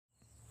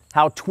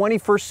How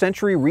 21st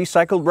century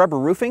recycled rubber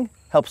roofing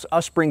helps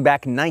us bring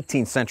back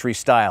 19th century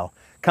style.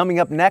 Coming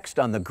up next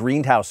on The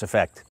Greenhouse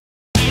Effect.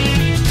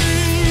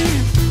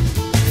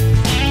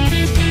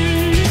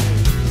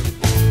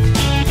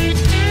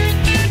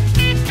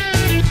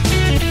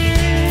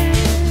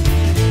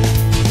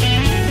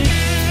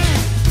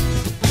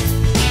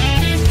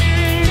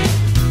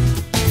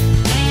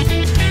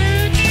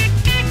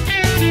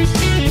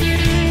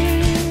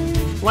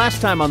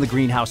 Last time on The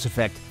Greenhouse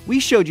Effect, we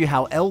showed you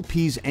how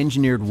LP's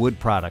engineered wood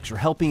products are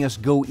helping us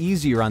go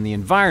easier on the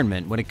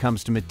environment when it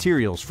comes to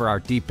materials for our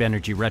Deep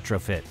Energy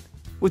Retrofit.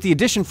 With the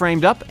addition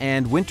framed up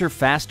and winter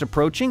fast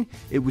approaching,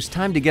 it was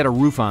time to get a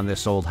roof on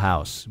this old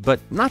house.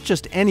 But not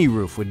just any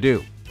roof would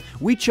do.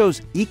 We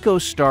chose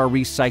EcoStar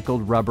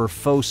recycled rubber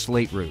faux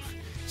slate roof.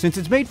 Since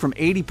it's made from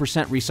 80%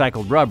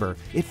 recycled rubber,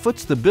 it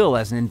foots the bill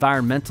as an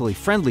environmentally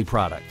friendly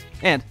product.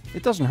 And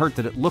it doesn't hurt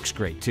that it looks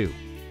great too.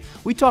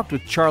 We talked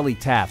with Charlie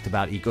Taft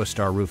about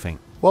EcoStar roofing.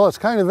 Well, it's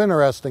kind of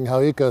interesting how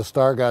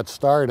EcoStar got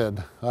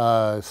started.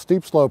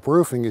 Steep slope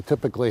roofing, you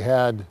typically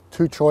had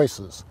two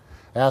choices: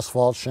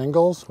 asphalt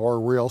shingles or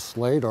real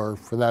slate, or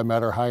for that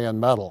matter, high-end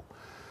metal.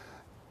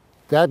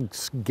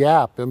 That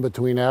gap in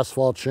between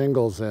asphalt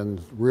shingles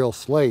and real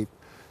slate,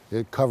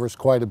 it covers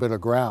quite a bit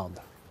of ground.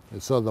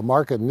 And so the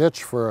market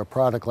niche for a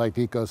product like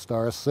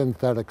EcoStar, a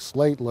synthetic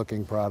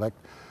slate-looking product,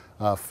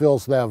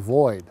 fills that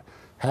void.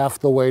 Half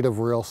the weight of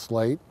real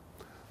slate,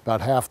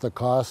 about half the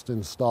cost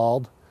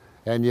installed,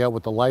 and yet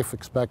with the life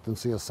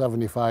expectancy of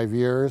 75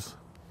 years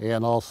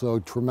and also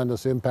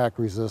tremendous impact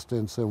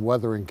resistance and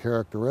weathering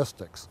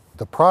characteristics.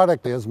 The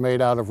product is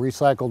made out of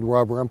recycled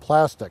rubber and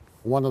plastic.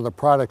 One of the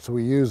products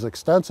we use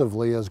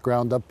extensively is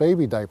ground up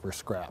baby diaper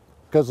scrap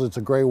because it's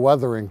a great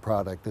weathering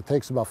product. It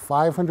takes about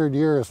 500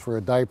 years for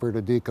a diaper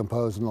to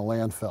decompose in the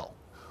landfill.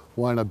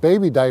 When a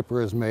baby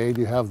diaper is made,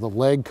 you have the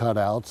leg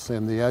cutouts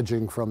and the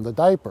edging from the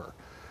diaper.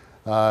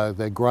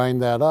 They grind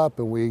that up,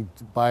 and we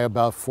buy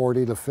about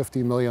 40 to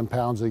 50 million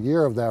pounds a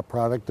year of that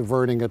product,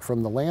 diverting it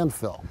from the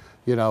landfill.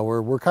 You know,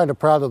 we're kind of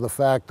proud of the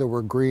fact that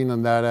we're green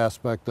in that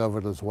aspect of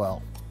it as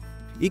well.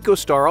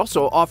 EcoStar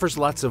also offers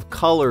lots of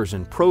colors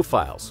and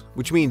profiles,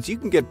 which means you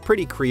can get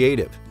pretty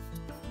creative.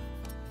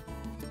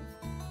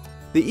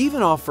 They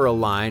even offer a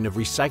line of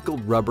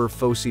recycled rubber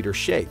faux cedar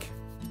shake.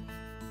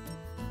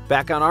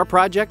 Back on our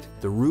project,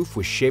 the roof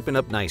was shaping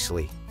up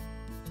nicely.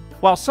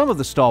 While some of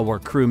the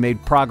stalwart crew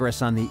made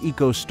progress on the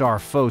EcoStar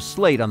faux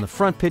slate on the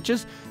front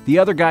pitches, the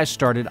other guys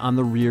started on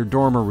the rear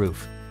dormer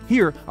roof.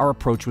 Here, our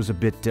approach was a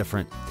bit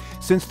different.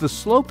 Since the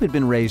slope had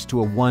been raised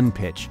to a 1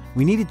 pitch,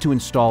 we needed to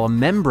install a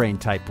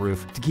membrane-type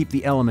roof to keep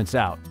the elements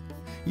out.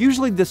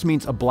 Usually this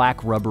means a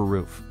black rubber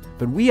roof,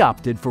 but we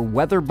opted for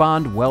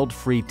WeatherBond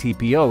weld-free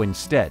TPO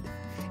instead.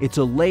 It's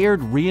a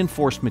layered,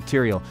 reinforced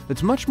material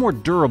that's much more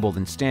durable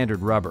than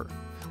standard rubber.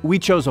 We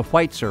chose a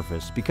white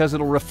surface because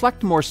it'll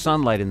reflect more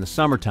sunlight in the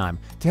summertime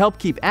to help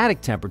keep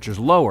attic temperatures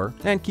lower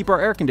and keep our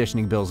air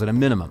conditioning bills at a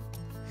minimum.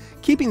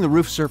 Keeping the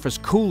roof surface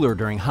cooler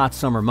during hot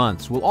summer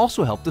months will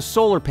also help the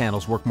solar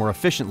panels work more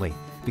efficiently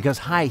because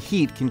high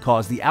heat can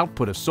cause the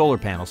output of solar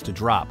panels to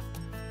drop.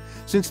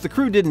 Since the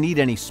crew didn't need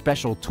any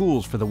special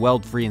tools for the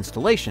weld-free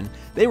installation,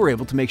 they were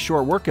able to make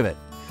short work of it.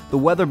 The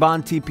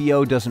WeatherBond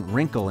TPO doesn't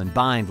wrinkle and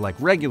bind like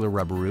regular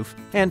rubber roof,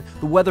 and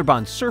the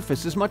WeatherBond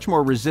surface is much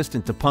more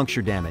resistant to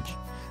puncture damage.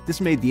 This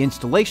made the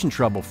installation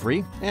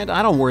trouble-free, and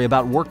I don't worry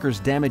about workers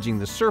damaging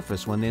the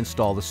surface when they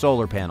install the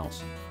solar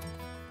panels.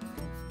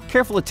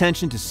 Careful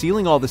attention to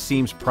sealing all the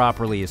seams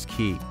properly is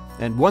key,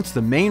 and once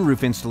the main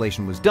roof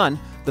installation was done,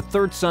 the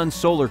Third Sun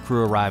solar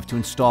crew arrived to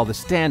install the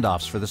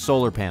standoffs for the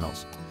solar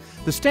panels.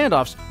 The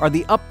standoffs are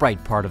the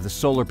upright part of the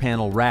solar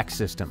panel rack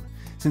system.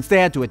 Since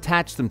they had to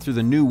attach them through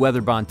the new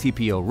WeatherBond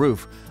TPO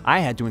roof, I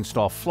had to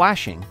install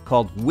flashing,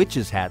 called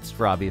witches' hats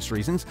for obvious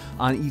reasons,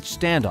 on each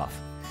standoff.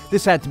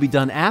 This had to be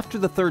done after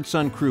the Third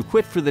Sun crew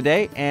quit for the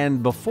day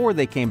and before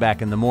they came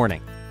back in the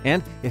morning.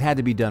 And it had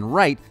to be done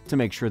right to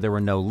make sure there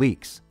were no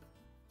leaks.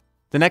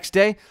 The next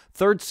day,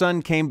 Third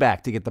Sun came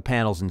back to get the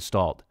panels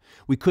installed.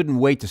 We couldn't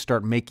wait to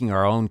start making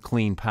our own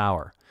clean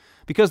power.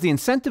 Because the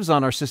incentives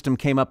on our system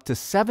came up to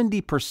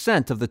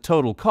 70% of the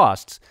total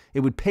costs, it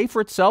would pay for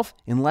itself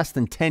in less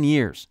than 10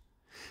 years.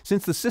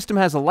 Since the system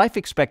has a life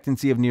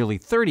expectancy of nearly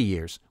 30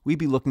 years, we'd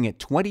be looking at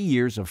 20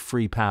 years of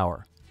free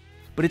power.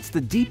 But it's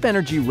the Deep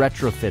Energy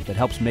Retrofit that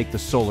helps make the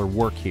solar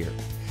work here.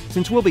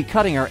 Since we'll be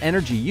cutting our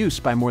energy use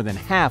by more than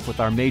half with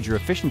our major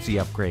efficiency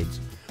upgrades,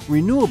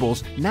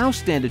 renewables now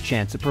stand a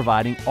chance at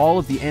providing all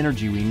of the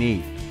energy we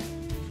need.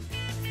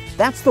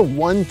 That's the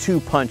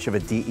 1-2 punch of a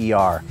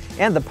DER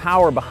and the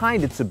power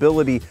behind its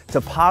ability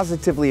to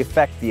positively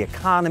affect the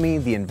economy,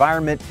 the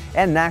environment,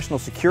 and national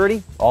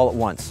security all at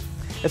once.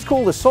 As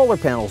cool as solar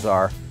panels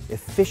are,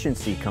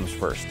 efficiency comes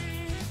first.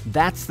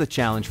 That's the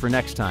challenge for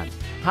next time: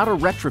 how to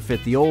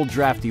retrofit the old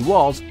drafty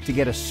walls to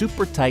get a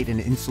super tight and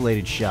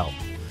insulated shell.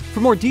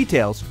 For more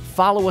details,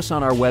 follow us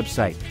on our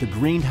website,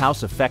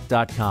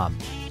 thegreenhouseeffect.com.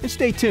 And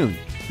stay tuned.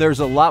 There's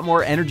a lot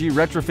more energy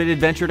retrofit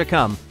adventure to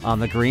come on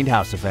The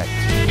Greenhouse Effect.